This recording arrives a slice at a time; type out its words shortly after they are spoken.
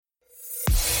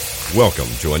Welcome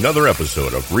to another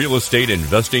episode of Real Estate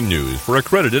Investing News for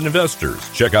accredited investors.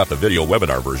 Check out the video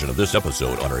webinar version of this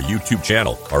episode on our YouTube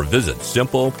channel or visit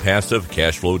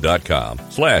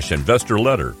simplepassivecashflow.com/investor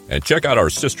letter and check out our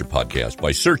sister podcast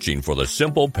by searching for the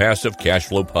Simple Passive Cash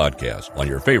Flow podcast on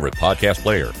your favorite podcast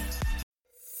player.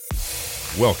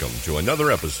 Welcome to another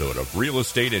episode of Real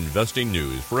Estate Investing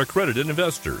News for accredited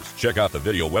investors. Check out the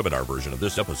video webinar version of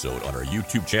this episode on our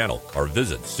YouTube channel or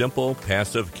visit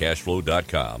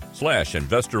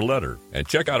simplepassivecashflow.com/investor letter and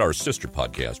check out our sister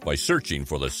podcast by searching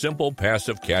for the Simple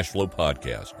Passive Cash Flow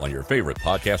podcast on your favorite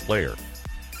podcast player.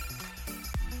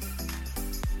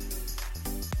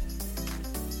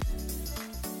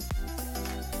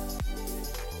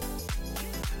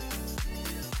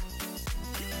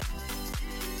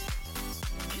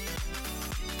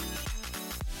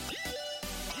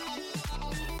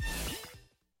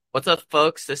 What's up,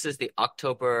 folks? This is the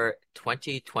October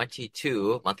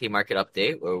 2022 monthly market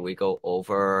update where we go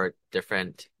over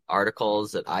different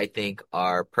articles that I think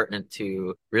are pertinent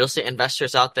to real estate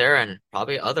investors out there and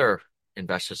probably other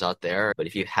investors out there. But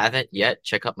if you haven't yet,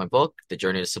 check out my book, The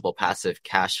Journey to Simple Passive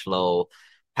Cash Flow,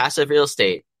 Passive Real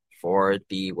Estate for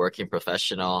the Working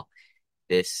Professional.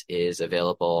 This is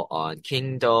available on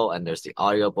Kindle and there's the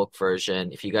audiobook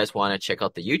version. If you guys want to check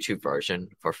out the YouTube version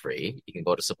for free, you can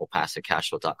go to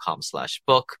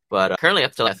simplepassivecashflow.com/book. But currently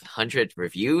up to 100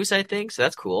 reviews, I think. So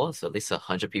that's cool. So at least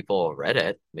 100 people read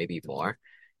it, maybe more.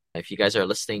 If you guys are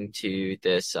listening to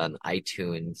this on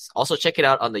iTunes, also check it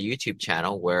out on the YouTube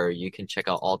channel where you can check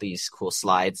out all these cool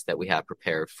slides that we have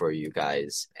prepared for you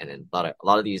guys. And then a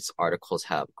lot of these articles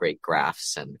have great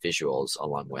graphs and visuals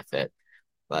along with it.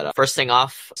 But first thing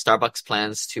off, Starbucks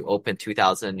plans to open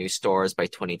 2,000 new stores by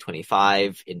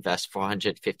 2025, invest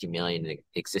 $450 million in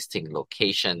existing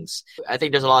locations. I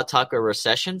think there's a lot of talk of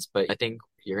recessions, but I think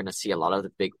you're going to see a lot of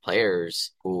the big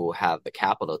players who have the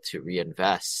capital to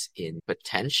reinvest in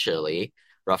potentially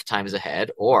rough times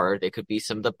ahead, or they could be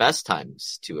some of the best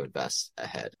times to invest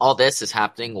ahead. All this is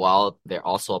happening while they're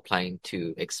also planning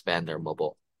to expand their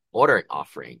mobile ordering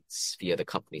offerings via the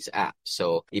company's app.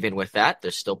 So even with that,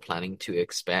 they're still planning to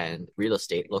expand real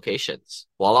estate locations.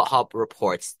 Wallet Hub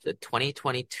reports the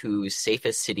 2022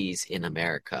 safest cities in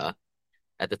America.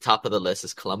 At the top of the list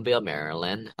is Columbia,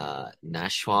 Maryland,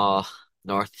 Nashua,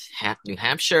 New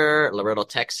Hampshire, Laredo,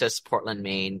 Texas, Portland,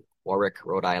 Maine, Warwick,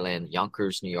 Rhode Island,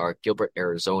 Yonkers, New York, Gilbert,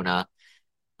 Arizona.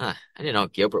 I didn't know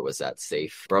Gilbert was that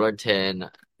safe. Burlington,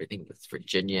 I think it's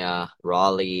Virginia,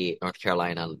 Raleigh, North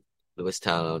Carolina,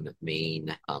 Lewistown,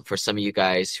 Maine. For some of you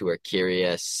guys who are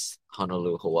curious,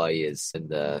 Honolulu, Hawaii is in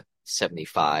the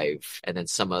 75. And then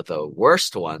some of the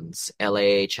worst ones,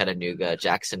 LA, Chattanooga,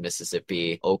 Jackson,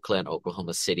 Mississippi, Oakland,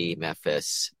 Oklahoma City,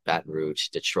 Memphis, Baton Rouge,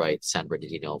 Detroit, San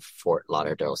Bernardino, Fort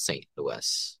Lauderdale, St.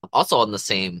 Louis. Also on the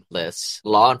same list,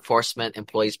 law enforcement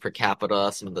employees per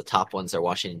capita. Some of the top ones are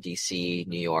Washington, D.C.,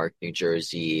 New York, New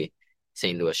Jersey,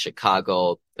 St. Louis,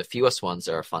 Chicago. The fewest ones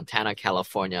are Fontana,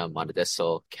 California,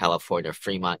 Modesto, California,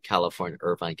 Fremont, California,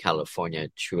 Irvine, California,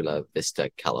 Chula Vista,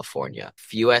 California.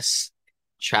 Fewest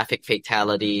traffic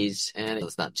fatalities, and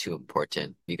it's not too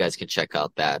important. You guys can check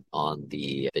out that on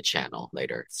the channel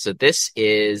later. So this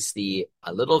is a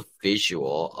little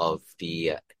visual of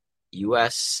the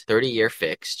U.S. 30-year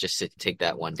fix, just to take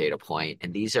that one data point.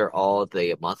 And these are all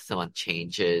the month-to-month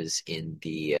changes in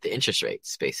the interest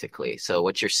rates, basically. So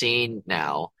what you're seeing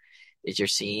now is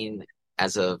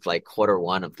as of like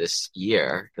Q1 of this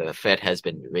year, the Fed has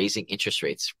been raising interest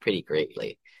rates pretty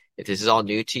greatly. If this is all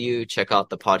new to you, check out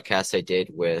the podcast I did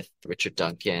with Richard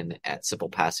Duncan at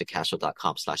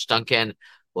simplepassivecashflow.com/Duncan.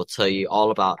 We'll tell you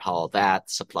all about how that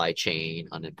supply chain,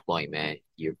 unemployment,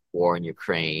 your war in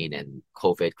Ukraine, and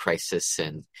COVID crisis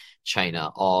in China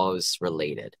all is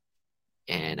related.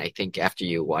 And I think after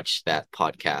you watch that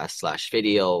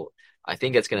podcast/video, I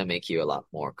think it's going to make you a lot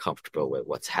more comfortable with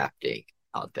what's happening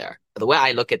out there. The way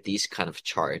I look at these kind of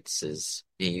charts is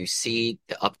you see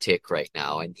the uptick right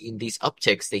now. And in these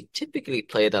upticks, they typically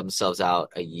play themselves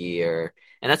out a year.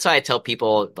 And that's why I tell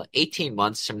people 18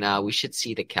 months from now, we should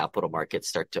see the capital markets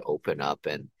start to open up.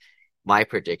 And my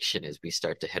prediction is we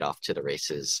start to head off to the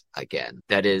races again.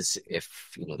 That is, if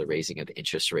the raising of the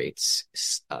interest rates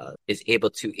is able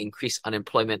to increase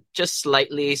unemployment just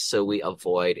slightly, so we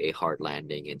avoid a hard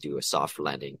landing and do a soft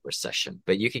landing recession.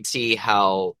 But you can see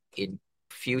how in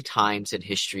few times in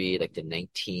history, like the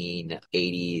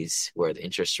 1980s, where the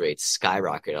interest rates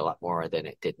skyrocketed a lot more than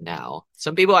it did now.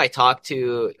 Some people I talk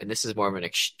to, and this is more of an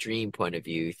extreme point of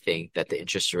view, think that the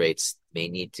interest rates may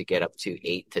need to get up to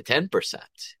 8 to 10%.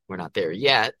 We're not there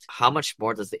yet. How much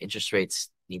more does the interest rates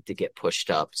need to get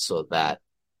pushed up so that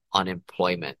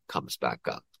unemployment comes back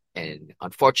up? And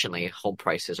unfortunately, home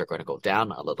prices are going to go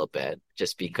down a little bit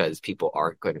just because people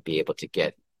aren't going to be able to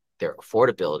get their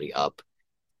affordability up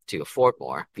to afford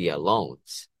more via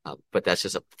loans. But that's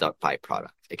just a byproduct.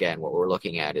 Again, what we're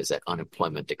looking at is that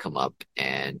unemployment to come up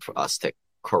and for us to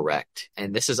correct.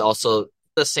 And this is also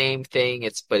the same thing.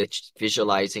 But it's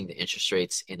visualizing the interest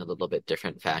rates in a little bit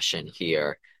different fashion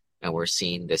here. And we're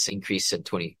seeing this increase in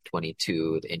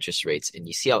 2022, the interest rates, and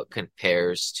you see how it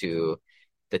compares to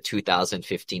the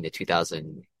 2015 to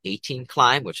 2018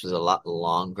 climb, which was a lot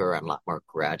longer and a lot more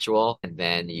gradual. And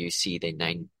then you see the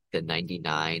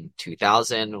 99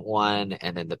 2001,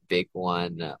 and then the big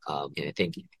one, and I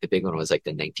think the big one was like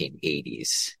the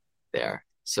 1980s there.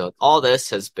 So all this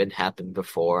has been happened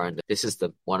before, and this is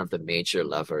one of the major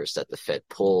levers that the Fed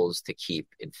pulls to keep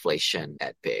inflation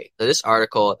at bay. So this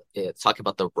article is talking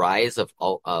about the rise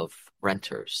of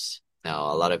renters.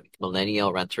 Now, a lot of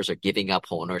millennial renters are giving up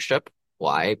ownership.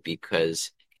 Why?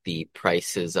 Because the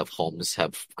prices of homes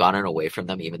have gotten away from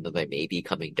them, even though they may be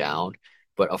coming down.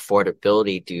 But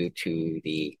affordability due to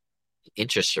the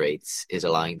interest rates is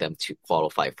allowing them to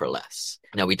qualify for less.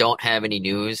 Now, we don't have any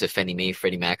news if Fannie Mae,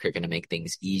 Freddie Mac are going to make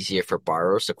things easier for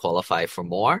borrowers to qualify for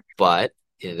more. But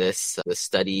the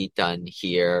study done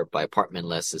here by Apartment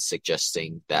List is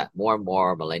suggesting that more and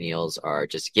more millennials are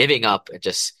just giving up and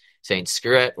just saying,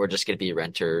 screw it, we're just going to be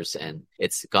renters. And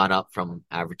it's gone up from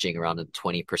averaging around the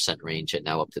 20% range and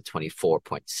now up to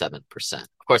 24.7%. Of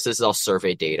course, this is all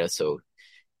survey data. So,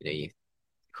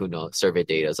 who knows? Survey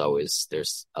data is always,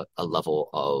 there's a level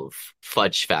of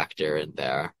fudge factor in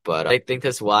there. But I think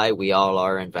that's why we all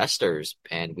are investors,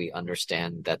 and we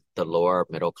understand that the lower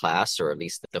middle class, or at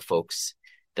least the folks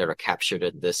that are captured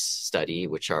in this study,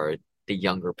 which are the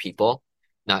younger people,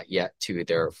 not yet to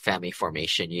their family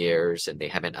formation years, and they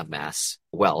haven't amassed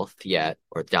wealth yet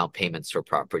or down payments for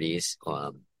properties.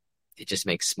 It just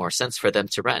makes more sense for them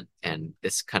to rent. And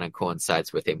this kind of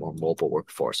coincides with a more mobile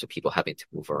workforce, with people having to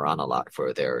move around a lot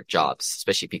for their jobs,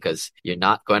 especially because you're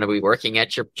not going to be working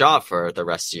at your job for the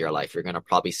rest of your life. You're going to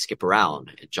probably skip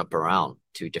around and jump around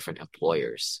to different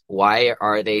employers. Why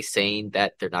are they saying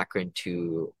that they're not going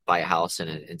to buy a house and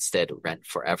instead rent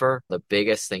forever? The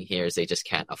biggest thing here is they just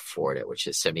can't afford it, which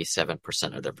is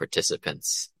 77% of the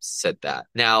participants said that.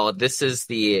 Now, this is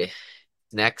the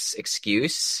next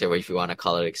excuse, or if you want to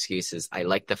call it excuses, I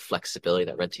like the flexibility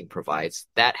that renting provides.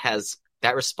 That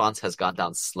response has gone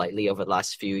down slightly over the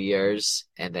last few years.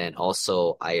 And then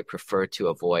also, I prefer to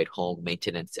avoid home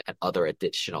maintenance and other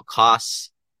additional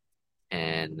costs.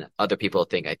 And other people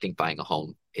I think buying a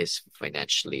home is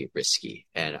financially risky.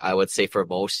 And I would say for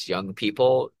most young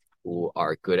people who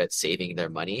are good at saving their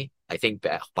money, I think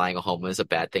buying a home is a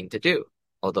bad thing to do.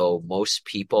 Although most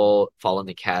people fall in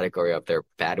the category of they're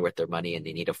bad with their money and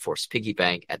they need a forced piggy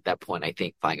bank, at that point, I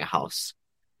think buying a house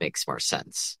makes more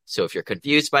sense. So if you're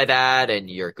confused by that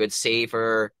and you're a good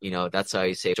saver, that's how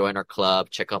you say, join our club,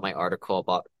 check out my article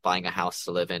about buying a house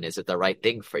to live in. Is it the right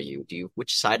thing for you?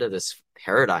 Which side of this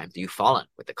paradigm do you fall in?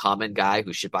 With the common guy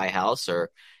who should buy a house, or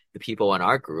the people in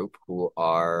our group who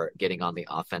are getting on the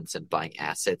offense and buying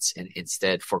assets and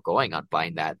instead foregoing on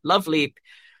buying that lovely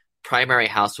primary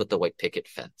house with the white picket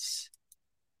fence?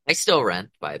 I still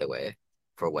rent, by the way,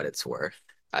 for what it's worth.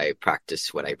 I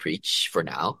practice what I preach for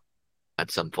now. At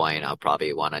some point, I'll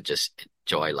probably want to just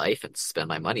enjoy life and spend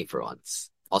my money for once.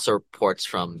 Also, reports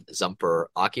from Zumper,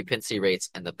 occupancy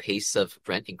rates and the pace of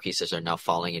rent increases are now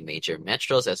falling in major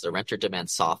metros as the renter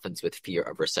demand softens with fear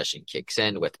of recession kicks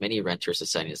in, with many renters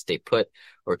deciding to stay put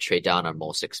or trade down on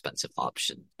most expensive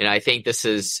option. And I think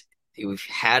we've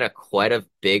had quite a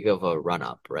big of a run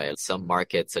up, right? Some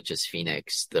markets such as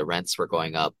Phoenix, the rents were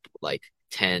going up like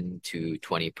 10 to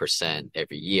 20%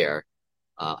 every year.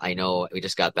 I know we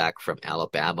just got back from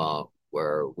Alabama,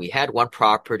 where we had one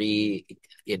property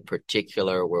in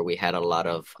particular where we had a lot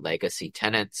of legacy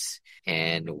tenants,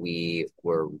 and we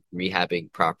were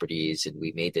rehabbing properties, and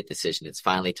we made the decision it's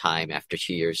finally time, after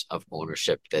 2 years of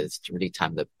ownership, that it's really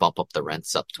time to bump up the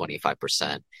rents up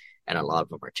 25%. And a lot of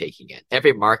them are taking it.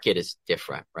 Every market is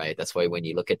different, right? That's why when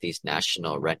you look at these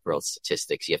national rent growth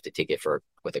statistics, you have to take it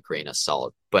with a grain of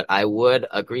salt. But I would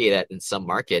agree that in some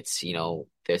markets,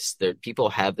 people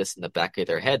have this in the back of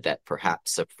their head that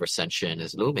perhaps a recession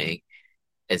is looming,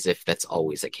 as if that's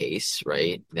always the case,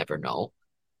 right? Never know.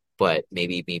 But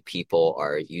maybe people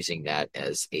are using that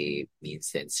as a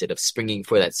means that instead of springing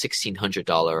for that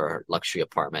 $1,600 luxury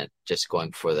apartment, just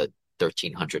going for the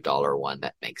 $1,300 one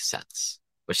that makes sense.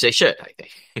 Which they should, I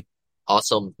think.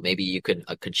 Also, maybe you can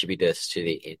contribute this to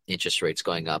the interest rates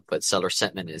going up, but seller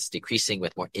sentiment is decreasing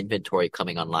with more inventory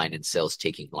coming online and sales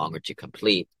taking longer to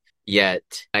complete.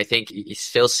 Yet, I think you're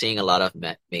still seeing a lot of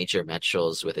major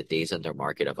metros with a days under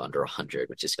market of under 100,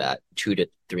 which is that 2 to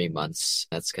 3 months.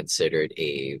 That's considered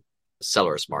a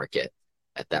seller's market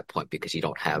at that point because you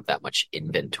don't have that much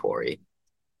inventory.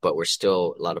 But we're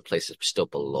still, a lot of places are still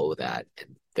below that.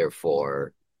 And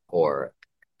therefore, or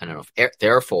I don't know if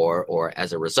therefore, or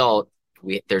as a result,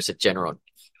 there's a general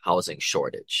housing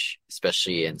shortage,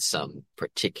 especially in some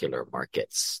particular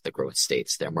markets, the growth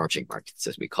states, the emerging markets,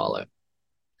 as we call it.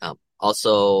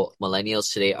 Also,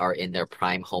 millennials today are in their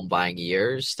prime home buying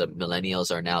years. The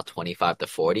millennials are now 25 to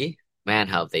 40. Man,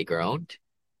 how have they grown?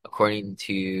 According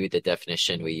to the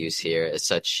definition we use here, as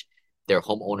such, their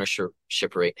home ownership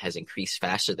rate has increased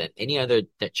faster than any other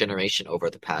generation over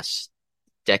the past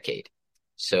decade.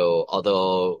 So,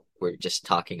 although we're just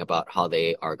talking about how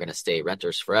they are going to stay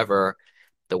renters forever,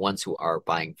 the ones who are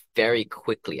buying very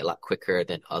quickly, a lot quicker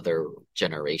than other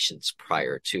generations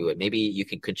prior to. And maybe you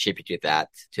can contribute to that,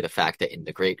 to the fact that in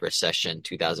the Great Recession,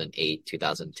 2008,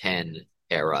 2010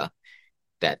 era,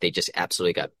 that they just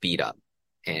absolutely got beat up.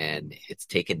 And it's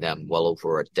taken them well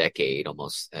over a decade,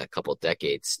 almost a couple of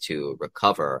decades to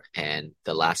recover. And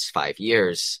the last 5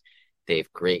 years, they've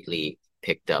greatly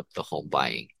picked up the home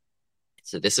buying.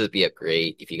 So this would be a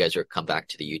great, if you guys were to come back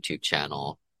to the YouTube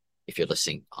channel, if you're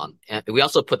listening on, and we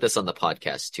also put this on the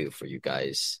podcast too for you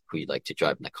guys who you like to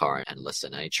drive in the car and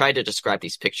listen. And I try to describe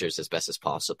these pictures as best as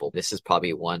possible. This is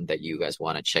probably one that you guys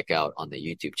want to check out on the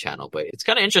YouTube channel, but it's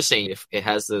kind of interesting. If it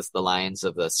has the lines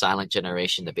of the silent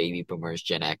generation, the baby boomers,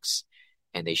 Gen X,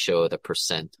 and they show the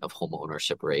percent of home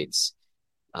ownership rates.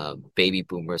 Baby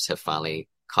boomers have finally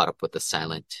caught up with the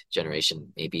silent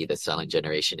generation. Maybe the silent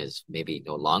generation is maybe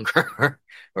no longer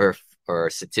or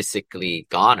statistically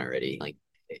gone already. Like,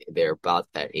 they're about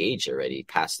that age already,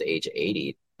 past the age of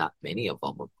 80. Not many of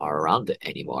them are around it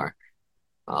anymore.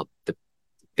 The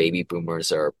baby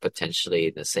boomers are potentially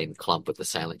in the same clump with the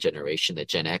silent generation. The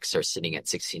Gen X are sitting at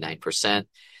 69%.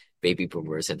 Baby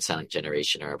boomers and silent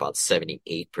generation are about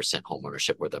 78%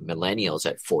 homeownership, where the millennials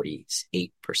at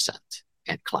 48%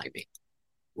 and climbing.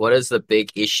 What is the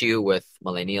big issue with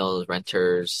millennial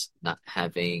renters not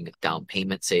having down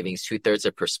payment savings? 2/3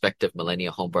 of prospective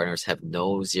millennial homebuyers have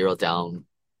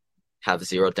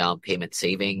zero down payment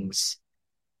savings.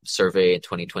 Survey in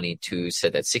 2022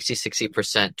 said that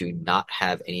 60% do not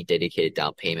have any dedicated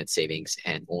down payment savings,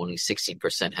 and only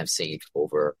 16% have saved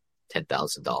over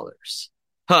 $10,000.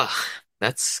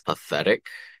 That's pathetic.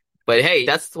 But hey,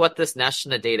 that's what this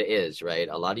national data is, right?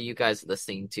 A lot of you guys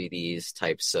listening to these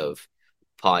types of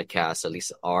podcasts, at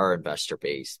least our investor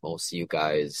base, most of you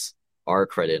guys are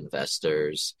credit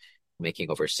investors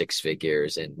making over six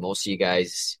figures, and most of you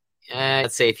guys,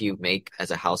 let's say if you make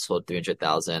as a household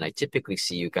 300,000, I typically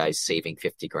see you guys saving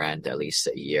 50 grand at least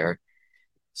a year.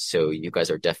 So you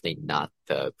guys are definitely not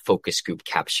the focus group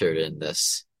captured in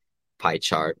this pie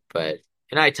chart.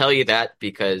 And I tell you that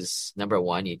because number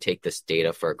one, you take this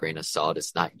data for a grain of salt.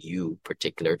 It's not you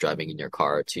particular driving in your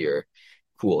car to your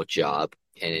cool job.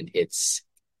 And it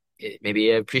may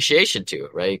be an appreciation too,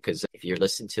 right? Because if you're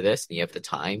listening to this and you have the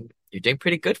time, you're doing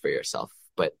pretty good for yourself.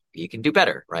 But you can do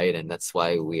better, right? And that's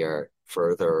why we are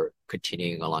further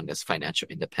continuing along this financial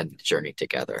independence journey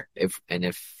together. If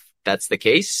that's the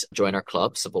case, join our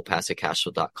club,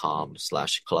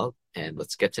 simplepassivecashflow.com/club, and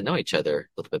let's get to know each other a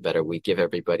little bit better. We give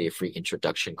everybody a free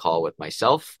introduction call with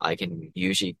myself. I can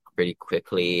usually pretty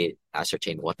quickly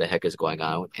ascertain what the heck is going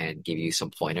on and give you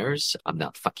some pointers. I'm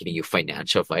not giving you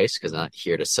financial advice because I'm not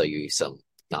here to sell you some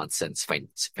nonsense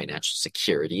financial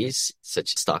securities,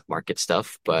 such stock market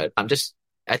stuff. But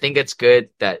I think it's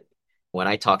good that when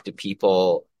I talk to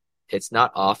people, it's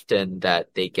not often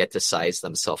that they get to size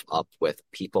themselves up with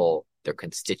people, their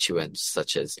constituents,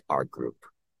 such as our group.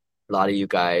 A lot of you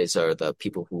guys are the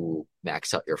people who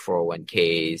max out your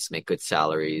 401ks, make good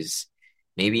salaries,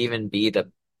 maybe even be the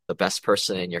best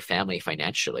person in your family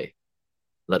financially,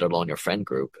 let alone your friend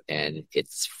group. And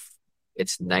it's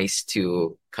nice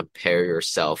to compare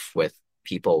yourself with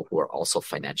people who are also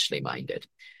financially minded.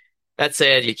 That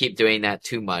said, you keep doing that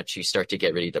too much, you start to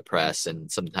get really depressed, and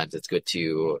sometimes it's good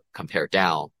to compare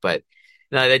down. But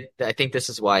no, I think this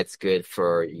is why it's good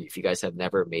for, if you guys have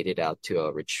never made it out to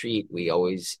a retreat, we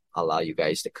always allow you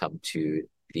guys to come to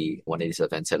one of these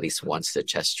events at least once to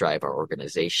test drive our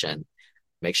organization.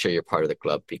 Make sure you're part of the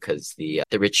club, because the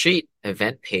retreat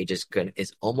event page is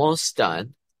almost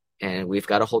done, and we've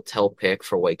got a hotel pick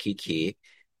for Waikiki.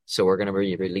 So we're going to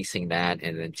be releasing that,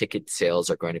 and then ticket sales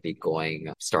are going to be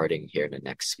starting here in the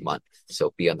next month.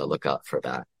 So be on the lookout for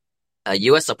that.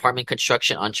 U.S. apartment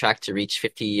construction on track to reach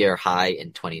 50-year high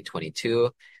in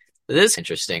 2022. It is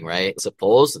interesting, right?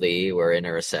 Supposedly we're in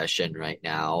a recession right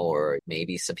now, or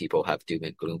maybe some people have doom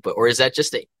and gloom, or is that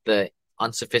just the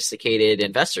unsophisticated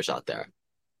investors out there?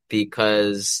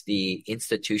 Because the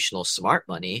institutional smart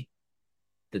money,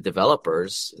 the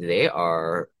developers, they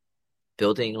are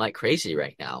building like crazy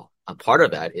right now. And part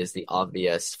of that is the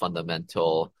obvious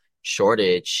fundamental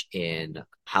shortage in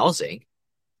housing.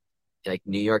 Like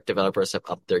New York developers have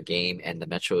upped their game, and the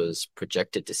metro is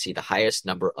projected to see the highest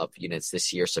number of units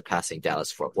this year, surpassing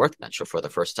Dallas-Fort Worth Metro for the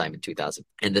first time in 2000.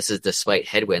 And this is despite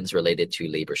headwinds related to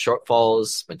labor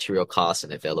shortfalls, material costs,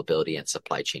 and availability and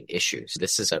supply chain issues.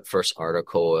 This is a first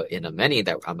article in a many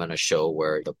that I'm going to show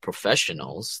where the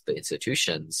professionals, the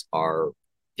institutions, are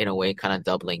in a way kind of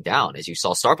doubling down, as you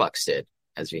saw Starbucks did,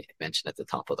 as we mentioned at the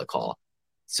top of the call.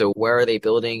 So where are they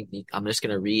building? I'm just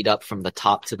going to read up from the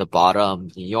top to the bottom.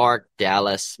 New York,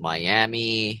 Dallas,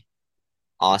 Miami,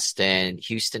 Austin,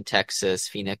 Houston, Texas,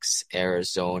 Phoenix,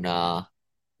 Arizona.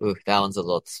 Ooh, that one's a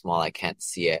little small. I can't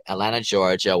see it. Atlanta,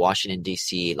 Georgia, Washington,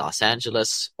 D.C., Los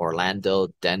Angeles, Orlando,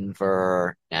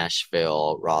 Denver,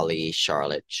 Nashville, Raleigh,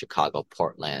 Charlotte, Chicago,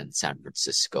 Portland, San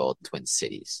Francisco, Twin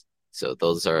Cities. So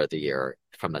those are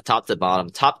from the top to the bottom,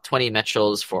 top 20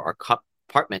 metros for our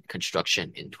apartment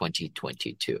construction in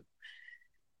 2022.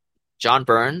 John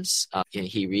Burns,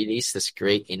 he released this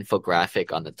great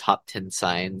infographic on the top 10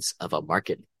 signs of a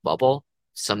market bubble.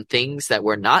 Some things that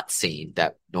we're not seeing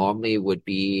that normally would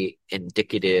be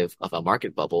indicative of a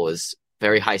market bubble is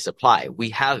very high supply.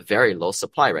 We have very low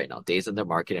supply right now. Days in the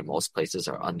market in most places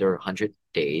are under 100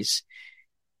 days.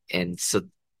 And so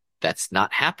that's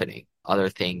not happening. Other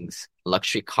things,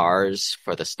 luxury cars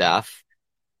for the staff.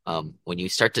 When you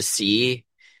start to see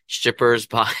strippers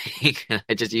buying,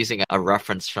 just using a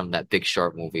reference from that Big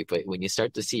Short movie, but when you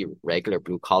start to see regular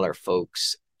blue collar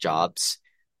folks, jobs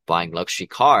buying luxury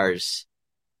cars,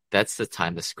 that's the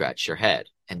time to scratch your head.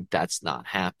 And that's not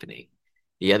happening.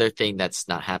 The other thing that's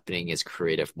not happening is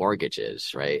creative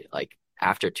mortgages, right? Like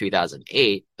after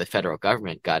 2008, the federal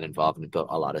government got involved and built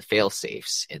a lot of fail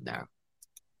safes in there.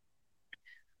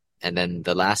 And then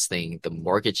the last thing, the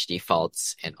mortgage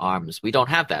defaults and ARMs, we don't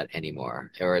have that anymore,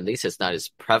 or at least it's not as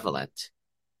prevalent.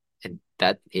 And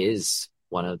that is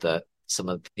some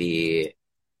of the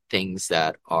things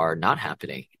that are not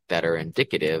happening that are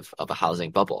indicative of a housing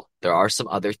bubble. There are some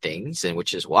other things, and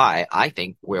which is why I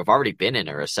think we've already been in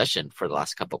a recession for the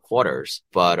last couple of quarters.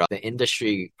 But the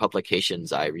industry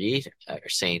publications I read are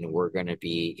saying we're going to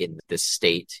be in this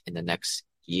state in the next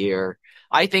year.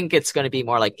 I think it's going to be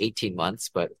more like 18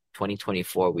 months, but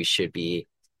 2024, we should be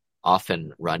off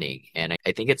and running. And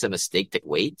I think it's a mistake to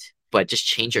wait, but just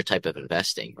change your type of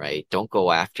investing, right? Don't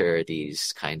go after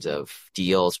these kinds of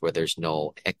deals where there's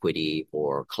no equity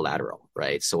or collateral,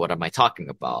 right? So what am I talking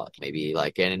about? Maybe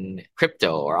like in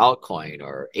crypto or altcoin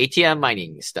or ATM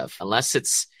mining stuff, unless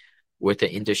it's with an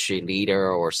industry leader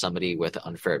or somebody with an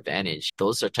unfair advantage.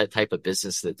 Those are type of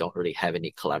business that don't really have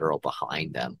any collateral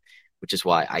behind them, which is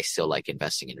why I still like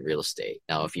investing in real estate.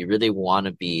 Now, if you really want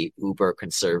to be uber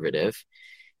conservative,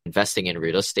 investing in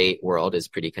real estate world is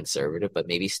pretty conservative, but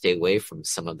maybe stay away from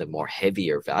some of the more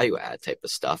heavier value add type of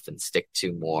stuff and stick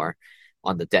to more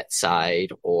on the debt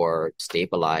side or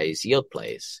stabilize yield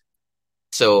plays.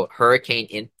 So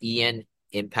Hurricane Ian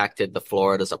impacted the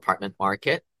Florida's apartment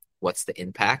market. What's the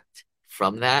impact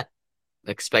from that?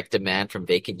 Expect demand from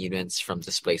vacant units from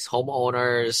displaced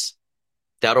homeowners.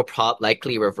 That'll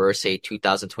likely reverse a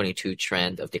 2022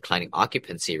 trend of declining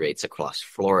occupancy rates across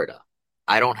Florida.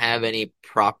 I don't have any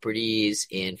properties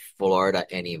in Florida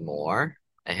anymore.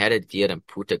 I had a deal in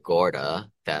Punta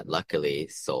Gorda that luckily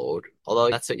sold,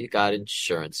 although that's what you got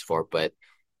insurance for. But,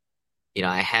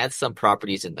 I had some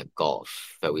properties in the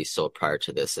Gulf that we sold prior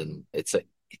to this. And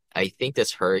I think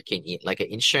this hurricane, like an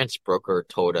insurance broker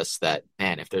told us that,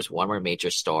 man, if there's one more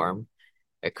major storm,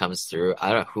 it comes through.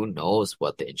 Who knows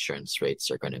what the insurance rates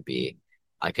are going to be.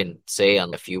 I can say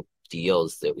on a few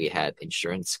deals that we had,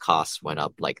 insurance costs went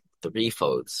up like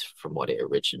threefolds from what it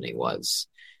originally was.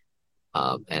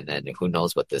 And then who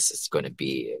knows what this is going to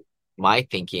be. My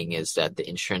thinking is that the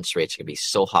insurance rates are going to be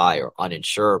so high or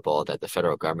uninsurable that the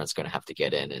federal government's going to have to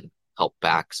get in and help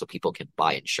back so people can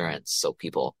buy insurance, so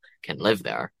people can live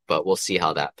there. But we'll see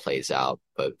how that plays out.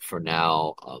 But for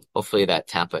now, hopefully that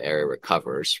Tampa area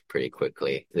recovers pretty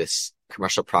quickly. This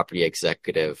commercial property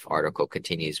executive article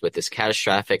continues with this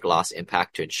catastrophic loss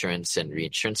impact to insurance and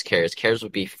reinsurance carriers. Carriers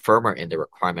would be firmer in the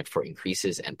requirement for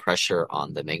increases and pressure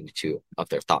on the magnitude of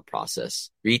their thought process.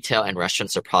 Retail and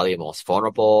restaurants are probably the most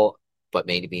vulnerable, but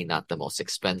maybe not the most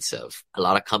expensive. A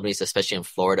lot of companies, especially in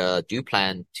Florida, do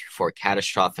plan for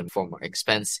catastrophic and for more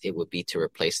expense. It would be to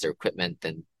replace their equipment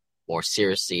and more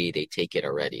seriously, they take it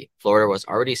already. Florida was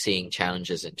already seeing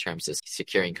challenges in terms of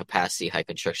securing capacity, high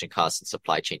construction costs, and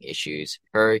supply chain issues.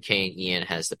 Hurricane Ian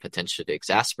has the potential to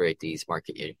exacerbate these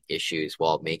market issues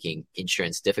while making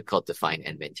insurance difficult to find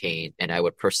and maintain. And I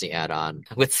would personally add on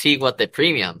with seeing what the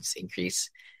premiums increase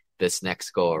this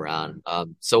next go around.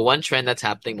 So one trend that's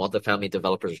happening, multifamily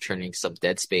developers are turning some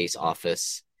dead space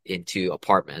office into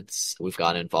apartments. We've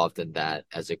got involved in that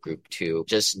as a group too.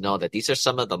 Just know that these are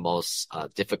some of the most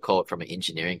difficult from an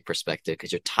engineering perspective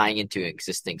because you're tying into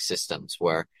existing systems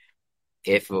where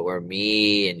if it were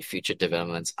me in future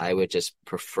developments, I would just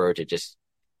prefer to just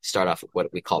start off with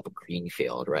what we call a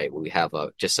greenfield, right? Where we have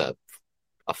just a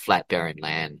flat barren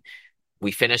land.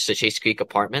 We finished the Chase Creek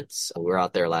apartments. We were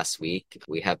out there last week.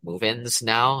 We have move-ins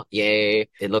now. Yay.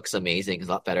 It looks amazing. It's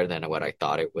a lot better than what I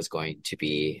thought it was going to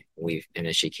be. We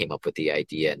initially came up with the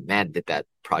idea, and man, did that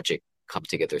project come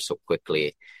together so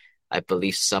quickly. I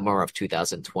believe summer of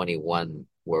 2021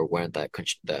 were when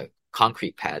the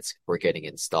concrete pads were getting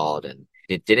installed, and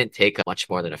it didn't take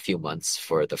much more than a few months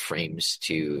for the frames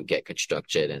to get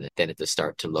constructed and then it to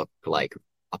start to look like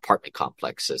apartment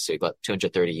complexes. So we've got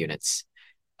 230 units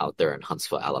out there in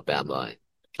Huntsville, Alabama.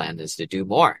 The plan is to do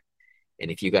more. And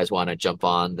if you guys want to jump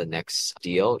on the next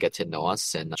deal, get to know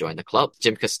us and join the club.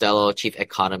 Jim Costello, chief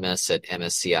economist at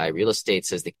MSCI Real Estate,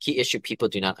 says the key issue people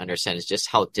do not understand is just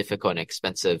how difficult and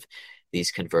expensive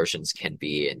these conversions can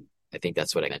be. And I think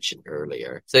that's what I mentioned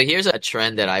earlier. So here's a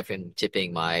trend that I've been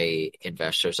tipping my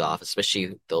investors off,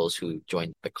 especially those who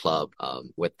joined the club.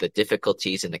 With the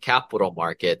difficulties in the capital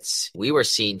markets, we were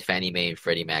seeing Fannie Mae and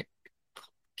Freddie Mac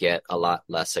get a lot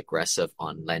less aggressive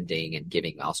on lending and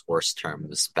giving us worse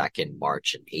terms back in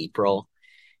March and April.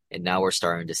 And now we're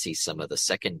starting to see some of the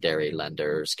secondary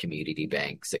lenders, community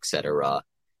banks, etc.,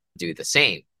 do the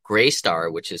same.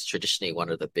 Greystar, which is traditionally one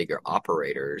of the bigger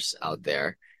operators out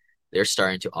there, they're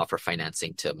starting to offer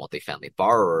financing to multifamily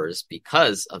borrowers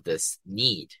because of this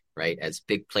need, right? As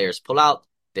big players pull out,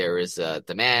 there is a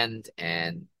demand,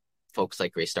 and folks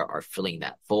like Greystar are filling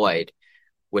that void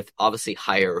with obviously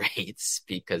higher rates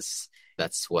because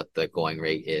that's what the going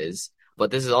rate is.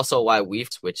 But this is also why we've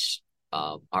switched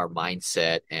our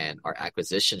mindset and our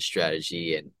acquisition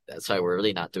strategy, and that's why we're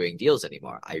really not doing deals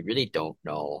anymore. I really don't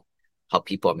know how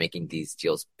people are making these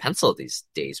deals pencil these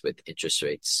days with interest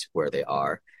rates where they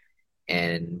are,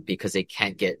 and because they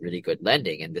can't get really good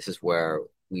lending. And this is where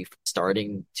we're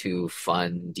starting to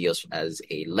fund deals as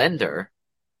a lender,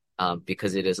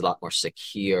 because it is a lot more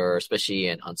secure, especially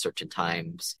in uncertain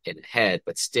times ahead.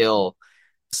 But still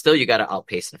you got to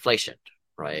outpace inflation,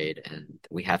 right? And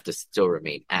we have to still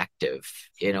remain active.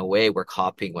 In a way, we're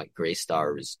copying what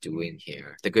Greystar is doing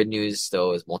here. The good news,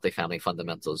 though, is multifamily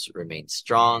fundamentals remain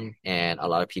strong, and a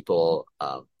lot of people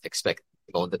expect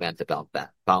loan demand to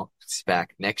bounce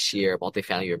back next year.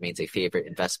 Multifamily remains a favorite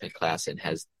investment class and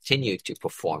has continued to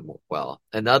perform well.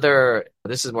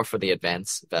 This is more for the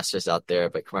advanced investors out there,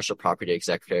 but Commercial Property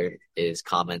Executive is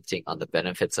commenting on the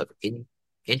benefits of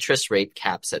interest rate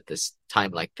caps at this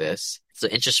time like this. So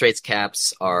interest rates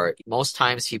caps are, most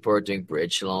times people are doing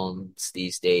bridge loans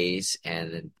these days.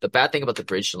 And the bad thing about the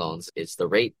bridge loans is the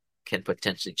rate can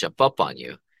potentially jump up on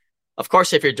you. Of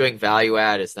course, if you're doing value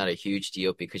add, it's not a huge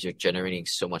deal because you're generating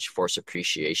so much force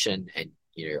appreciation, and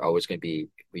you're always going to be,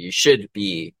 you should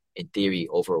be in theory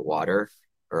over water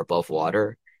or above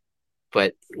water.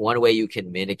 But one way you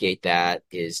can mitigate that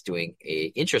is doing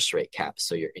a interest rate cap.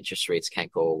 So your interest rates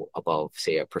can't go above,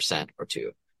 say, 1% or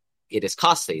 2%. It is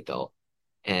costly though.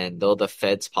 And though the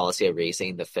Fed's policy of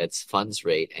raising the Fed's funds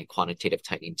rate and quantitative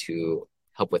tightening to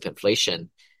help with inflation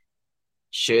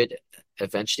should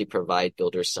eventually provide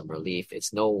builders some relief,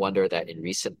 it's no wonder that in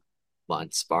recent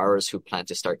months, borrowers who plan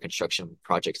to start construction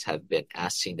projects have been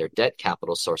asking their debt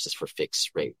capital sources for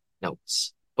fixed rate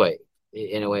notes. But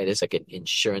in a way, it is like an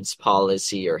insurance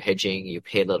policy or hedging. You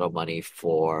pay a little money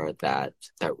for that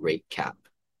rate cap.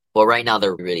 Well, right now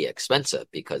they're really expensive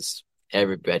because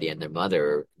everybody and their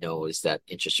mother knows that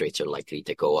interest rates are likely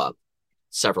to go up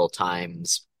several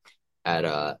times at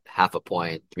a 0.5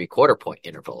 point, 3/4 point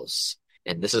intervals.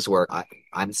 And this is where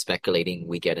I'm speculating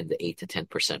we get in the 8 to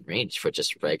 10% range for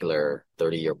just regular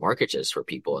 30-year mortgages for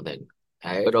people. And then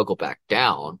it'll go back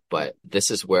down. But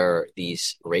this is where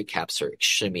these rate caps are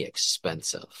extremely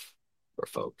expensive for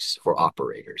folks, for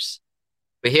operators.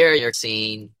 But here you're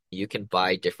seeing you can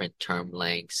buy different term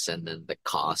lengths and then the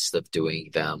cost of doing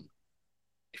them.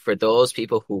 For those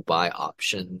people who buy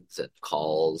options and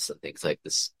calls and things like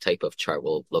this type of chart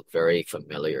will look very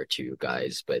familiar to you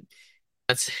guys. But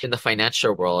that's in the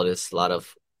financial world, it's a lot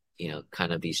of,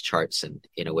 kind of these charts, and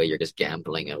in a way you're just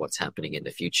gambling at what's happening in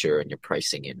the future and you're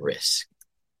pricing in risk.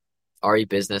 RE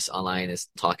Business Online is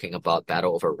talking about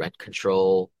battle over rent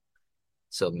control.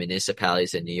 So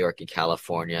municipalities in New York and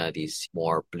California, these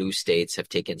more blue states, have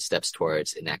taken steps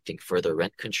towards enacting further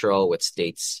rent control, with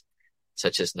states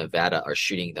such as Nevada are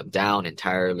shooting them down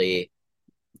entirely.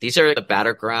 These are the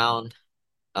battleground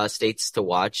states to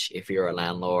watch if you're a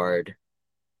landlord.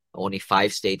 Only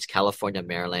 5 states, California,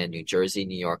 Maryland, New Jersey,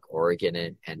 New York,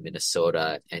 Oregon, and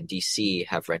Minnesota, and DC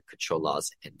have rent control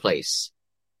laws in place.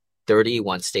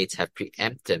 31 states have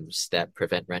preemptives that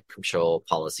prevent rent control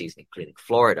policies, including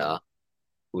Florida,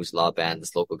 whose law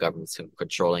bans local governments from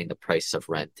controlling the price of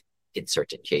rent in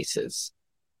certain cases.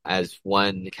 As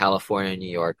one, California and New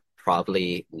York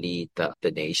probably lead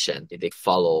the nation. They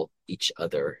follow each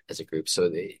other as a group. So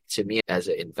to me, as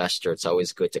an investor, it's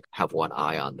always good to have one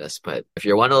eye on this. But if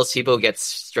you're one of those people who gets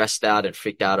stressed out and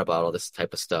freaked out about all this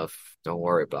type of stuff, don't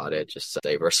worry about it. Just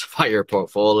diversify your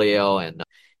portfolio and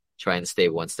try and stay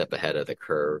one step ahead of the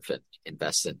curve and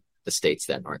invest in the states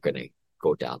that aren't going to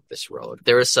go down this road.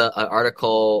 There was an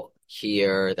article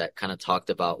here that kind of talked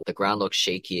about the ground looks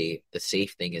shaky. The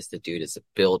safe thing is to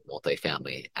build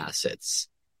multifamily assets.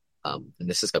 And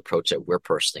this is the approach that we're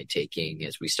personally taking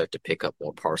as we start to pick up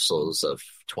more parcels of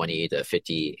 20 to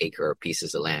 50 acre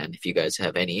pieces of land. If you guys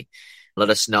have any, let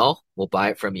us know. We'll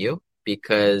buy it from you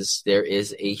because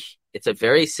it's a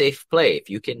very safe play.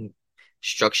 If you can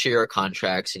structure your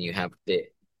contracts and you have the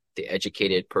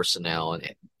educated personnel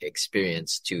and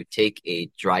experience to take a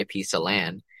dry piece of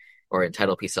land or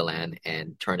entitled piece of land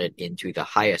and turn it into the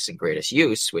highest and greatest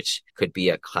use, which could be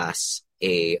a Class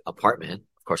A apartment.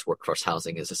 Of course, workforce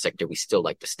housing is a sector we still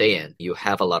like to stay in. You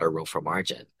have a lot of room for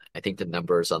margin. I think the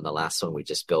numbers on the last one we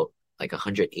just built, like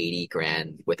 180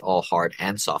 grand with all hard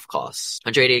and soft costs.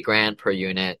 180 grand per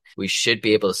unit. We should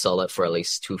be able to sell it for at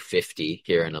least 250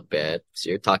 here in a bit. So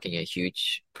you're talking a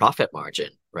huge profit margin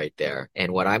right there.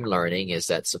 And what I'm learning is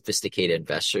that sophisticated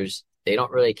investors, they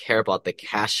don't really care about the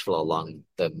cash flow along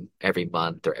them every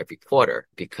month or every quarter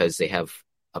because they have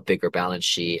a bigger balance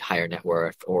sheet, higher net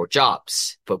worth, or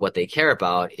jobs. But what they care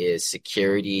about is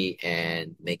security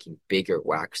and making bigger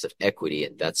whacks of equity.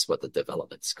 And that's what the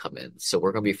developments come in. So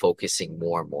we're going to be focusing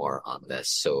more and more on this.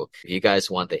 So if you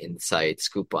guys want the inside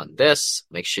scoop on this,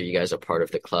 make sure you guys are part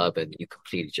of the club and you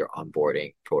completed your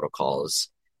onboarding protocols,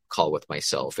 call with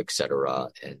myself, etc.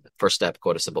 And first step,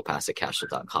 go to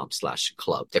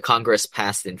simplepassivecashflow.com/club. The Congress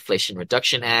passed the Inflation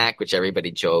Reduction Act, which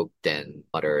everybody joked and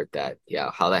muttered that,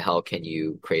 yeah, how the hell can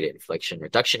you create an Inflation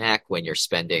Reduction Act when you're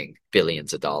spending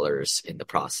billions of dollars in the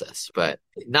process? But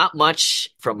not much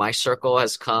from my circle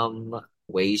has come,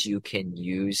 ways you can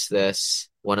use this.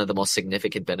 One of the most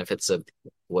significant benefits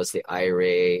was the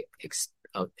IRA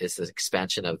is the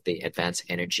expansion of the Advanced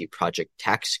Energy Project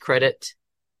Tax Credit.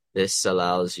 This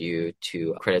allows you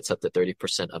to credits up to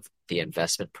 30% of the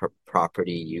investment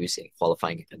property used in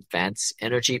qualifying advanced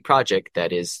energy project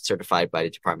that is certified by the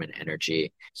Department of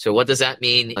Energy. So what does that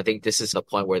mean? I think this is the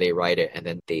point where they write it and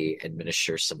then they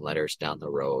administer some letters down the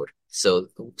road. So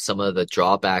some of the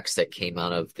drawbacks that came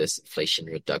out of this Inflation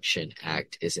Reduction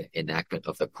Act is an enactment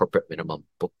of the corporate minimum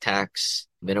book tax.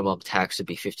 Minimum tax would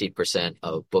be 15%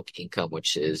 of book income,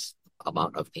 which is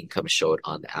amount of income showed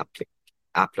on the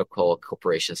applicable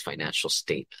corporation's financial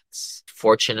statements.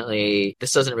 Fortunately,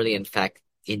 this doesn't really affect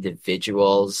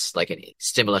individuals like a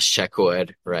stimulus check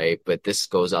would, right? But this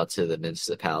goes out to the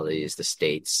municipalities, the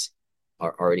states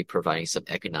are already providing some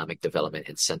economic development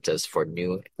incentives for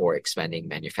new or expanding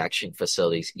manufacturing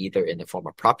facilities, either in the form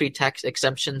of property tax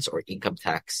exemptions or income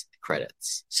tax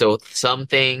credits. So some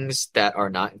things that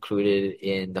are not included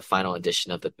in the final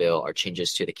edition of the bill are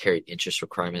changes to the carried interest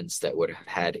requirements that would have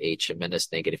had a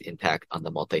tremendous negative impact on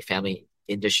the multifamily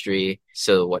industry.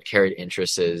 So what carried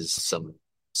interest is, some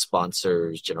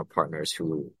sponsors, general partners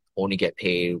who only get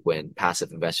paid when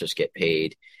passive investors get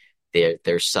paid.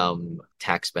 There's some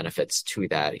tax benefits to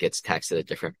that. It gets taxed at a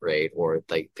different rate, or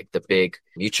like the big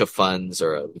mutual funds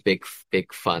or big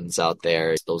funds out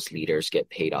there, those leaders get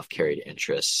paid off carried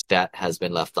interest. That has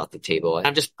been left off the table.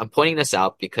 And I'm pointing this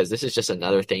out because this is just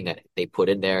another thing that they put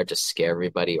in there to scare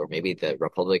everybody, or maybe the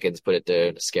Republicans put it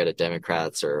there to scare the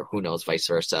Democrats, or who knows, vice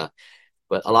versa.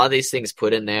 But a lot of these things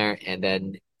put in there, and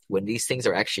then when these things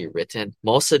are actually written,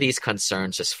 most of these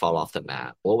concerns just fall off the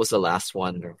map. What was the last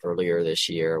one earlier this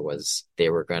year was they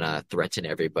were going to threaten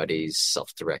everybody's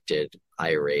self-directed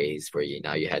IRAs, where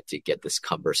you had to get this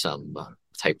cumbersome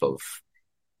type of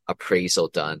appraisal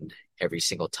done every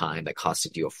single time that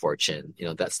costed you a fortune.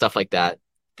 That stuff like that,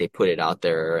 they put it out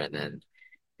there, and then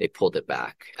they pulled it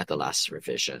back at the last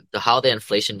revision. So how the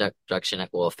Inflation Reduction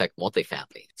Act will affect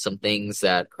multifamily. Some things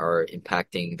that are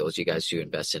impacting those you guys who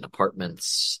invest in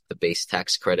apartments, the base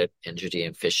tax credit, energy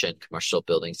efficient commercial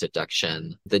buildings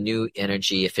deduction. The new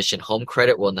energy efficient home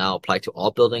credit will now apply to all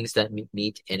buildings that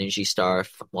meet Energy Star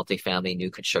multifamily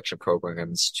new construction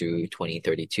programs to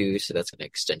 2032. So that's an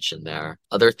extension there.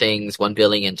 Other things, $1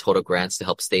 billion in total grants to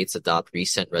help states adopt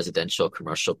recent residential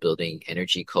commercial building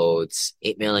energy codes,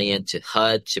 $8 million to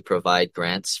HUD to provide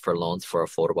grants for loans for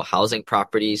affordable housing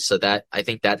properties. So that, I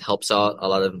think that helps out a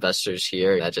lot of investors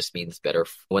here. That just means better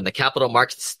when the capital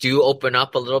markets do open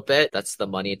up a little bit. That's the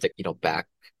money to, back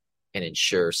and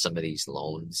ensure some of these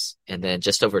loans. And then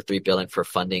just over $3 billion for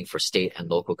funding for state and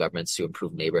local governments to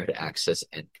improve neighborhood access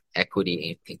and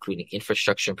equity, including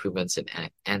infrastructure improvements and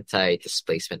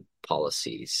anti-displacement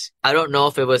policies. I don't know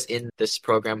if it was in this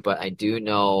program, but I do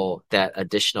know that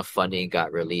additional funding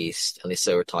got released. At least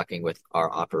they were talking with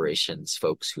our operations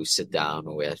folks who sit down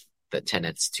with the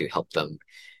tenants to help them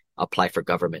apply for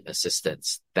government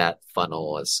assistance. That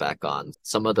funnel was back on.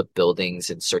 Some of the buildings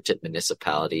in certain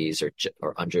municipalities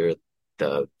are under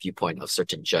the viewpoint of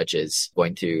certain judges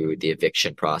going through the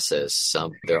eviction process.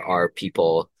 There are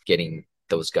people getting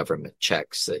those government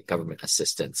checks, government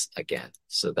assistance again.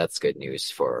 So that's good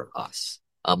news for us.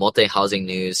 Multi-housing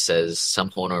news says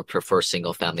some owners prefer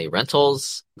single-family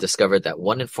rentals. Discovered that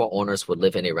 1 in 4 owners would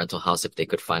live in a rental house if they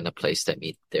could find a place that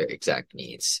meet their exact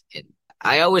needs. And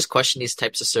I always question these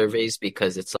types of surveys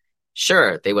because it's like,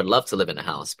 sure, they would love to live in a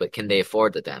house, but can they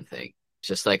afford the damn thing?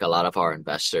 Just like a lot of our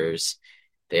investors,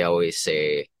 they always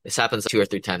say, this happens 2 or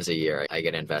 3 times a year. I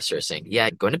get investors saying, yeah,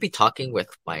 I'm going to be talking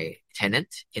with my tenant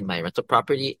in my rental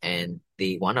property and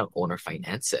they want to owner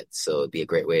finance it. So it'd be a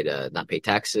great way to not pay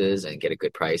taxes and get a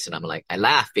good price. And I'm like, I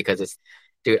laugh because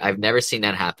dude, I've never seen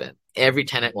that happen. Every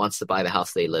tenant wants to buy the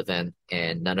house they live in,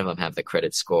 and none of them have the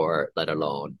credit score, let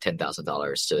alone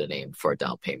 $10,000 to the name for a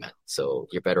down payment. So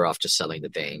you're better off just selling the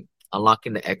thing,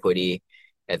 unlocking the equity,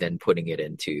 and then putting it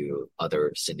into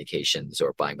other syndications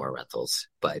or buying more rentals.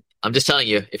 But I'm just telling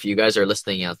you, if you guys are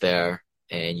listening out there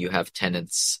and you have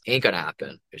tenants, ain't gonna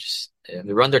happen. Just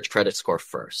run their credit score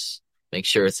first. Make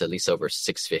sure it's at least over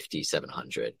 650,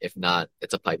 700. If not,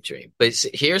 it's a pipe dream. But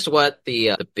here's what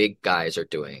the big guys are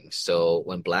doing. So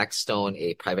when Blackstone,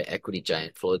 a private equity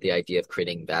giant, floated the idea of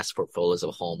creating vast portfolios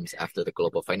of homes after the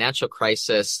global financial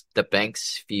crisis, the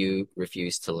banks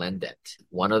refused to lend it.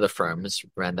 One of the firms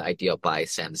ran the idea by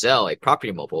Sam Zell, a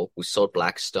property mogul who sold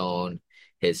Blackstone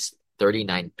his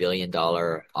 $39 billion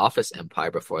office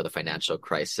empire before the financial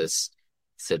crisis,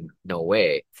 said no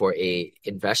way. For a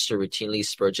investor routinely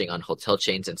spurging on hotel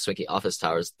chains and swanky office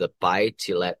towers, the buy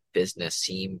to let business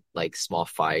seemed like small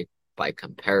fry by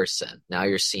comparison. Now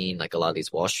you're seeing like a lot of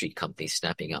these Wall Street companies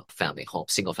snapping up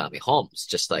single family homes,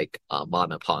 just like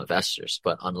mom and pop investors.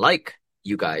 But unlike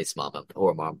you guys, mom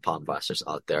and pop investors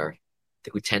out there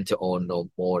who tend to own no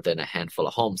more than a handful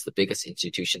of homes, the biggest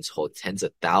institutions hold tens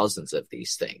of thousands of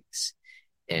these things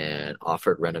and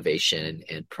offered renovation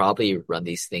and probably run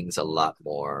these things a lot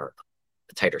more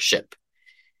tighter ship.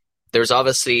 There's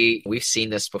obviously, we've seen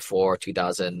this before,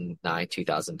 2009,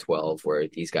 2012, where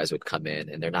these guys would come in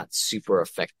and they're not super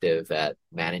effective at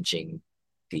managing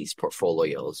these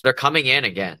portfolios. They're coming in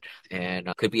again, and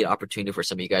could be an opportunity for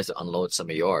some of you guys to unload some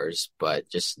of yours, but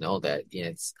just know that,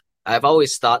 I've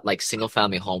always thought like single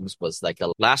family homes was like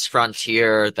the last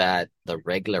frontier that the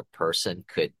regular person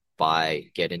could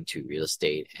get into real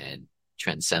estate and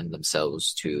transcend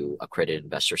themselves to accredited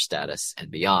investor status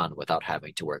and beyond without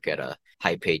having to work at a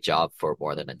high-paid job for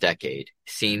more than a decade.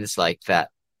 Seems like that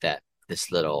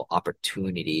this little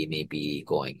opportunity may be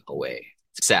going away.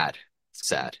 It's sad.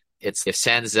 It's if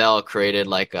Sam Zell created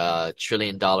like a $1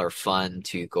 trillion fund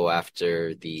to go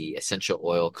after the essential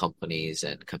oil companies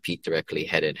and compete directly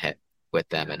head in head with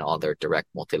them and all their direct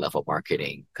multi-level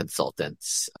marketing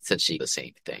consultants, essentially the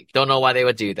same thing. Don't know why they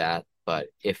would do that, but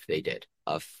if they did.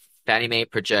 Fannie Mae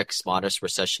projects modest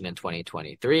recession in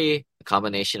 2023. A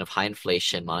combination of high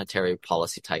inflation, monetary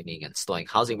policy tightening, and slowing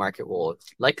housing market will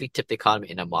likely tip the economy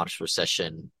in a modest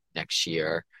recession next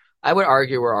year. I would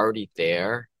argue we're already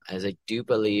there, as I do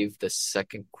believe the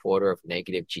second quarter of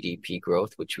negative GDP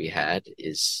growth, which we had,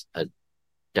 is a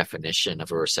definition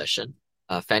of a recession.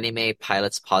 Fannie Mae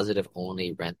pilots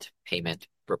positive-only rent payment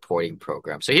reporting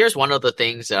program. So here's one of the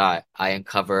things that I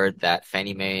uncovered, that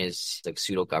Fannie Mae is like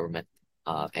pseudo-government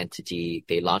entity.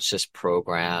 They launched this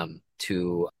program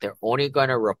they're only going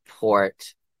to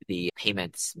report the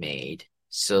payments made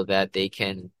so that they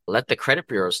can let the credit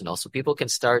bureaus know, so people can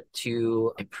start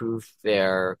to improve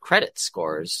their credit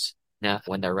scores now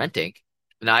when they're renting.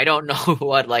 Now, I don't know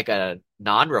what like a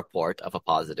non-report of a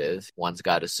positive, one's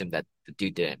got to assume that the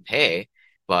dude didn't pay.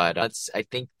 But I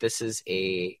think this is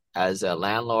as a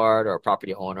landlord or a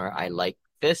property owner, I like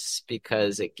this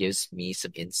because it gives me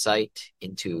some insight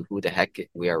into who the heck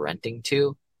we are renting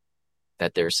to,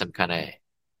 that there's some kind of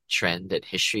trend and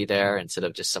history there instead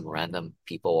of just some random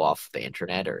people off the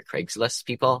internet or Craigslist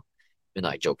people. Even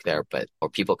though I joke there, or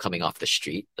people coming off the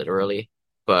street, literally.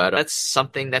 But that's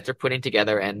something that they're putting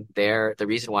together, and the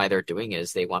reason why they're doing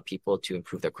is they want people to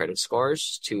improve their credit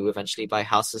scores to eventually buy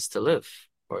houses to live,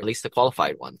 or at least the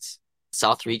qualified ones.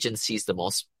 South region sees the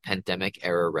most pandemic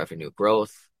era revenue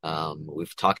growth.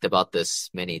 We've talked about this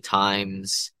many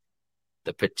times.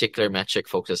 The particular metric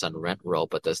focuses on rent roll,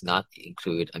 but does not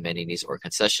include amenities or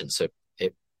concessions. So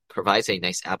it provides a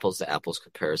nice apples to apples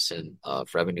comparison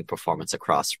of revenue performance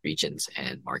across regions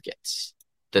and markets.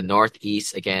 The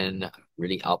Northeast, again,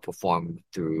 really outperformed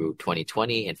through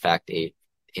 2020. In fact, in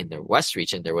the West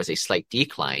region, there was a slight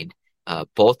decline.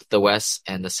 Both the West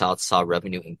and the South saw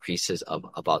revenue increases of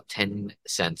about 10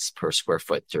 cents per square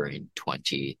foot during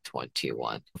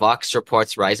 2021. Vox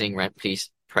reports rising rent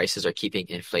prices are keeping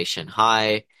inflation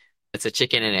high. It's a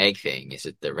chicken and egg thing. Is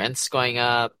it the rents going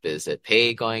up? Is it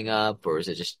pay going up? Or is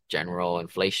it just general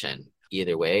inflation?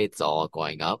 Either way, it's all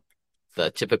going up.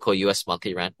 The typical U.S.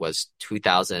 monthly rent was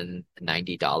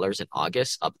 $2,090 in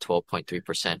August, up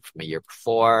 12.3% from a year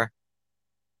before.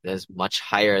 That's much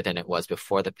higher than it was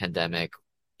before the pandemic.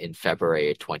 In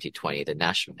February 2020, the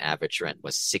national average rent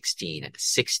was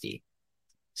 $1,660.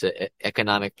 So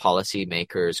economic policy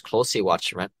makers closely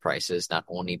watch rent prices, not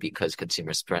only because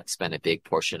consumers spend a big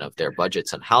portion of their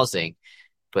budgets on housing,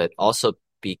 but also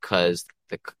because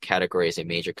the category is a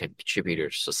major contributor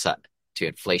to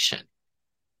inflation.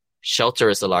 Shelter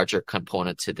is the larger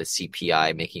component to the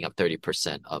CPI, making up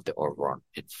 30% of the overall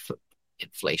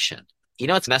inflation. You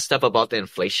know what's messed up about the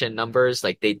inflation numbers?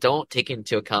 Like, they don't take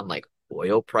into account like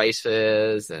oil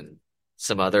prices and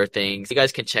some other things. You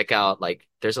guys can check out, like,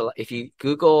 if you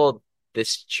Google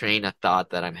this train of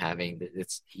thought that I'm having,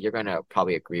 you're gonna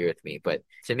probably agree with me. But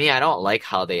to me, I don't like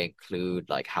how they include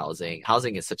like housing.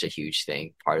 Housing is such a huge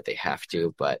thing, part of they have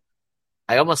to, but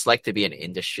I almost like to be an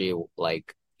industry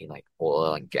like in like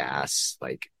oil and gas,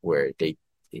 like where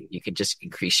you can just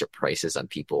increase your prices on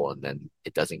people and then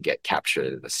it doesn't get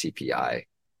captured in the CPI.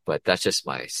 But that's just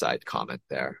my side comment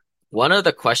there. One of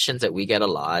the questions that we get a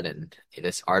lot, and in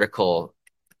this article,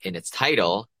 in its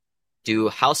title, do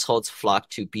households flock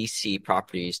to BC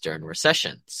properties during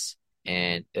recessions?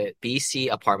 And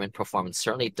BC apartment performance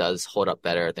certainly does hold up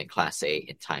better than Class A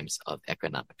in times of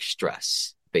economic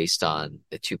stress, based on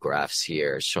the two graphs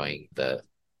here showing the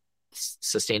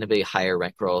sustainably higher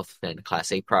rent growth than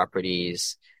Class A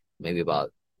properties, maybe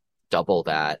about double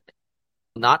that.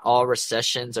 Not all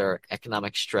recessions or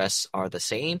economic stress are the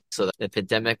same. So the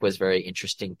pandemic was very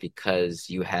interesting because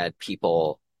you had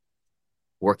people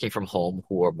working from home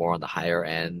who are more on the higher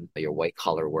end, your white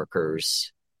collar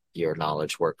workers, your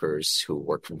knowledge workers who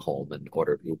work from home and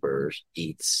order Uber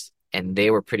Eats, and they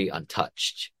were pretty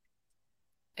untouched.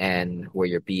 And where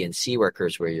your B and C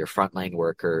workers, where your frontline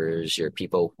workers, your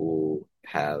people who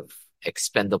have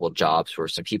expendable jobs, where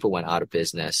some people went out of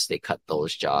business, they cut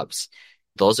those jobs.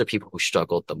 Those are people who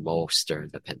struggled the most during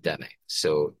the pandemic.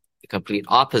 So the complete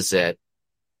opposite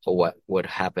of what would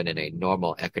happen in a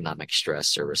normal economic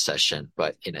stress or recession.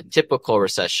 But in a typical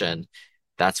recession,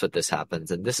 that's what this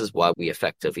happens. And this is why we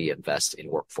effectively invest in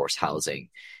workforce housing.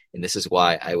 And this is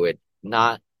why I would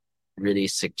not really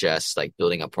suggest like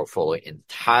building a portfolio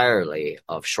entirely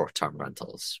of short-term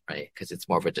rentals, right? Because it's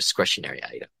more of a discretionary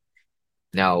item.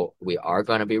 Now, we are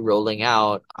going to be rolling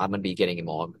out. I'm going to be getting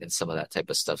involved in some of that type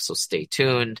of stuff. So stay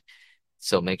tuned.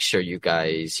 So make sure you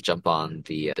guys jump on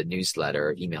the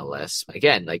newsletter email list.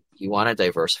 Again, like, you want a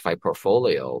diversified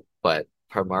portfolio, but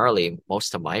primarily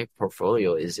most of my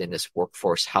portfolio is in this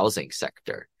workforce housing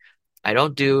sector. I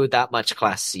don't do that much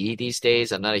Class C these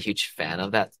days. I'm not a huge fan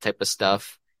of that type of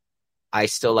stuff. I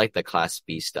still like the Class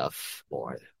B stuff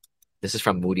more. This is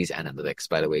from Moody's Analytics,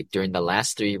 by the way. During the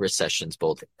last 3 recessions,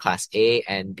 both Class A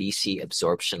and BC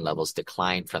absorption levels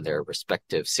declined from their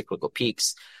respective cyclical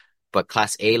peaks, but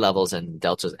Class A levels and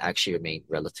deltas actually remain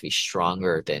relatively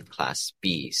stronger than Class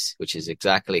B's, which is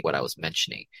exactly what I was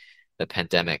mentioning. The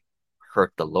pandemic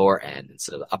hurt the lower end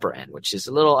instead of the upper end, which is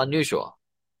a little unusual.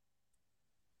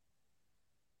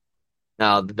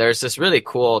 Now, there's this really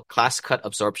cool class cut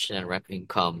absorption and rent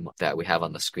income that we have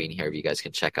on the screen here. You guys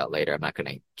can check out later. I'm not going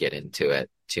to get into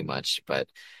it too much, but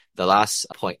the last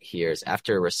point here is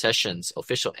after recession's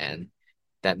official end,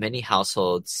 that many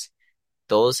households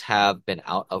those have been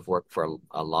out of work for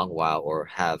a long while or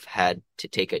have had to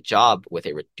take a job with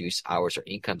a reduced hours or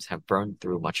incomes have burned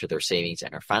through much of their savings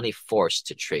and are finally forced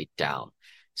to trade down.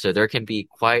 So there can be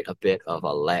quite a bit of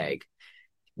a lag.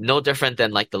 No different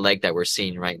than like the leg that we're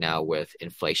seeing right now with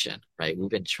inflation, right? We've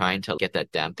been trying to get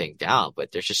that damn thing down,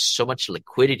 but there's just so much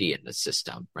liquidity in the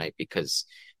system, right? Because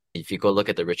if you go look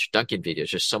at the Richard Duncan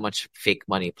videos, there's so much fake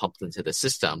money pumped into the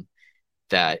system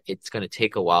that it's going to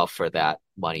take a while for that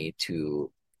money to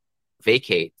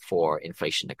vacate for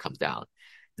inflation to come down.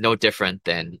 No different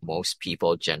than most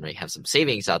people generally have some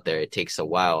savings out there. It takes a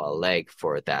while, a leg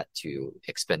for that to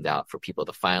expend out for people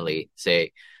to finally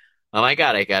say, oh my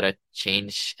God, I gotta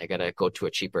go to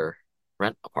a cheaper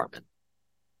rent apartment.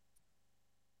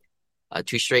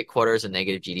 2 straight quarters of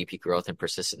negative GDP growth and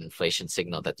persistent inflation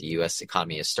signal that the U.S.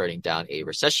 economy is starting down a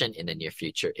recession in the near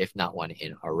future, if not one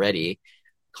in already.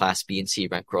 Class B and C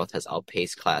rent growth has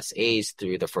outpaced Class A's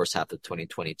through the first half of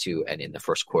 2022 and in the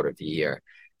first quarter of the year.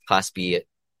 Class B,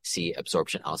 C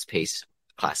absorption outpaced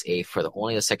Class A for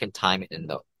only the second time in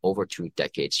the over 2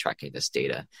 decades tracking this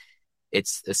data.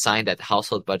 It's a sign that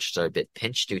household budgets are a bit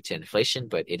pinched due to inflation,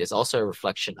 but it is also a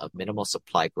reflection of minimal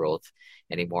supply growth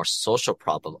and a more social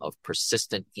problem of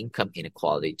persistent income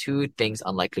inequality, 2 things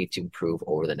unlikely to improve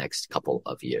over the next couple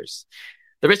of years.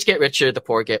 The rich get richer, the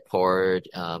poor get poorer.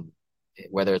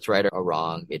 Whether it's right or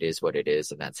wrong, it is what it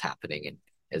is, and that's happening. And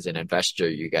as an investor,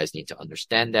 you guys need to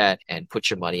understand that and put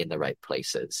your money in the right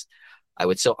places. I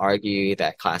would still argue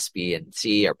that Class B and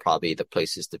C are probably the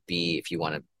places to be if you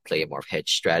want to play a more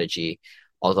hedge strategy.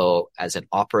 Although as an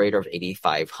operator of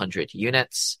 8,500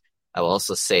 units, I will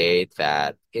also say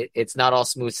that it's not all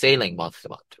smooth sailing month to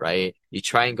month, right? You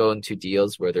try and go into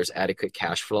deals where there's adequate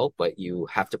cash flow, but you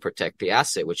have to protect the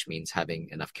asset, which means having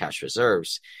enough cash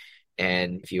reserves.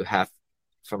 And if you have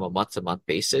from a month-to-month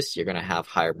basis, you're going to have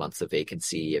higher months of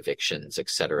vacancy, evictions,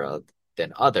 etc.,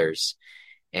 than others.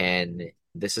 And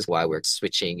this is why we're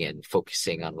switching and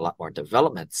focusing on a lot more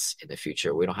developments in the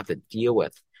future. We don't have to deal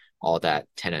with all that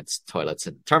tenants, toilets,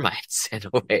 and termites in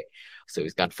a way. So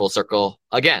we've gone full circle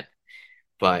again.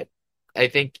 But I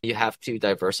think you have to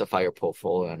diversify your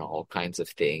portfolio in all kinds of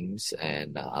things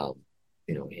and,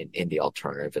 in the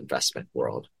alternative investment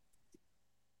world.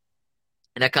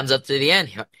 And that comes up to the end,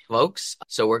 folks.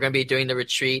 So we're going to be doing the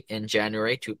retreat in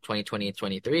January 2020 and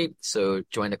 23. So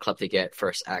join the club to get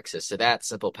first access to that.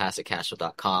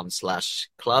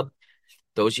 SimplePassiveCashflow.com/club.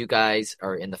 Those you guys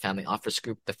are in the family office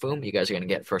group, the FOOM, you guys are going to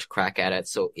get first crack at it.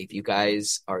 So if you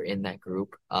guys are in that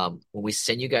group, when we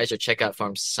send you guys your checkout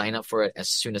forms, sign up for it as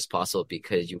soon as possible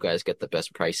because you guys get the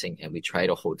best pricing and we try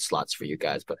to hold slots for you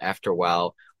guys. But after a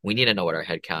while, we need to know what our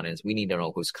head count is. We need to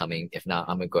know who's coming. If not,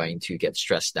 I'm going to get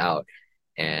stressed out.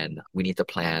 And we need to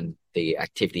plan the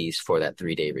activities for that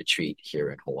 3-day retreat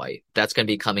here in Hawaii. That's going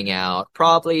to be coming out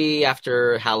probably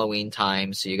after Halloween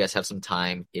time. So you guys have some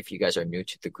time. If you guys are new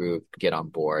to the group, get on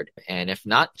board. And if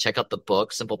not, check out the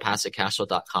book,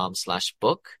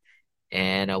 SimplePassiveCashflow.com/book.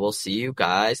 And we'll see you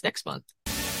guys next month.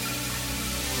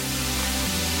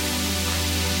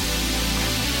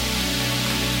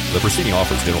 The preceding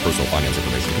offers general personal finance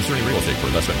information concerning real estate for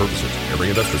investment purposes. Every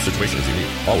investor's situation is unique.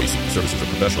 Always seek the services of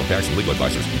professional tax and legal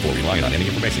advisors before relying on any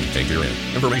information contained herein.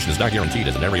 Information is not guaranteed,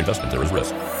 as in every investment there is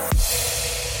risk.